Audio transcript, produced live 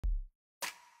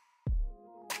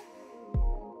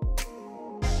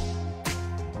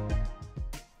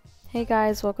Hey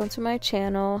guys, welcome to my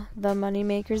channel. The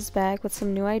Moneymaker's back with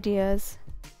some new ideas.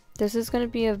 This is going to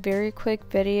be a very quick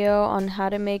video on how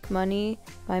to make money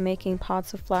by making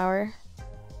pots of flour.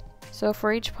 So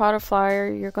for each pot of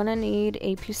flour, you're going to need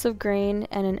a piece of grain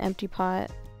and an empty pot.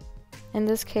 In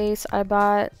this case, I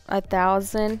bought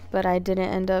 1,000, but I didn't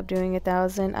end up doing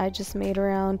 1,000. I just made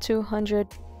around 200.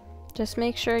 Just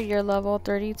make sure you're level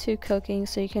 32 cooking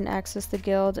so you can access the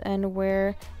guild and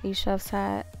wear a chef's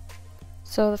hat.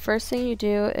 So the first thing you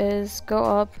do is go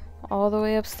up all the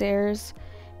way upstairs,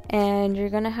 and you're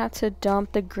gonna have to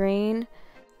dump the grain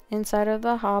inside of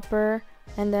the hopper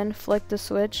and then flick the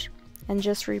switch and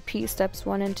just repeat steps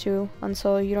 1 and 2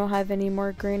 until you don't have any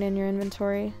more grain in your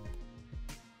inventory.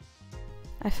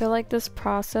 I feel like this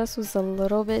process was a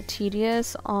little bit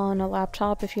tedious on a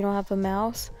laptop if you don't have a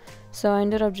mouse, so I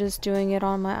ended up just doing it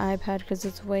on my iPad because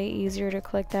it's way easier to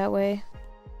click that way.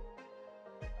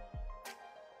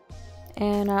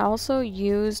 And I also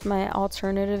used my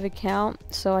alternative account,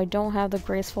 so I don't have the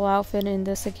graceful outfit in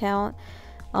this account.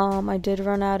 I did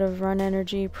run out of run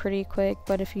energy pretty quick,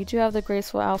 but if you do have the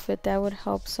graceful outfit, that would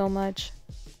help so much.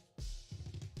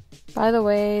 By the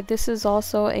way, this is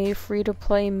also a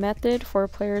free-to-play method for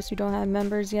players who don't have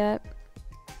members yet.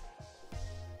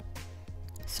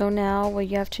 So now what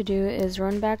you have to do is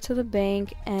run back to the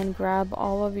bank and grab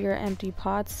all of your empty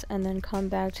pots and then come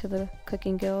back to the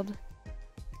cooking guild.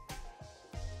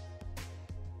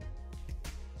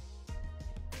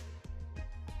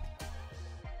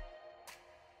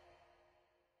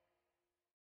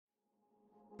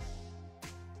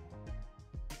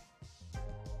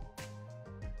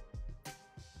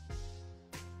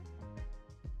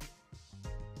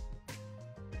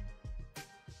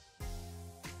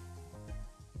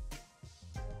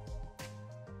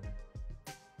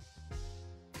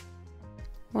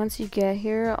 Once you get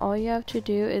here, all you have to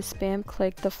do is spam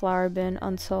click the flour bin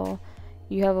until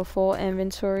you have a full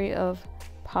inventory of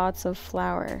pots of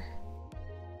flour.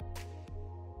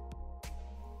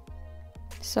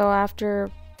 So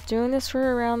after doing this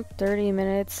for around 30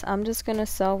 minutes, I'm just gonna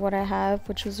sell what I have,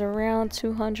 which was around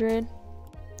 200.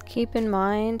 Keep in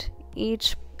mind,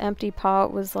 each empty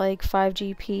pot was like 5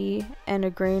 GP and a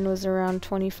grain was around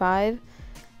 25.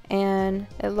 And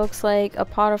it looks like a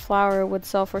pot of flour would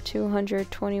sell for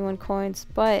 221 coins,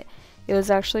 but it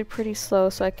was actually pretty slow,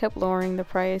 so I kept lowering the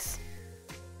price.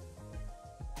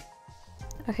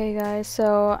 Okay guys,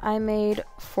 so I made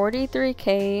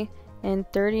 43k in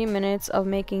 30 minutes of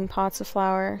making pots of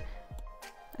flour.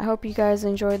 I hope you guys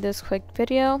enjoyed this quick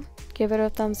video. Give it a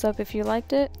thumbs up if you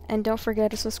liked it, and don't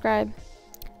forget to subscribe.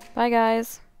 Bye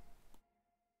guys!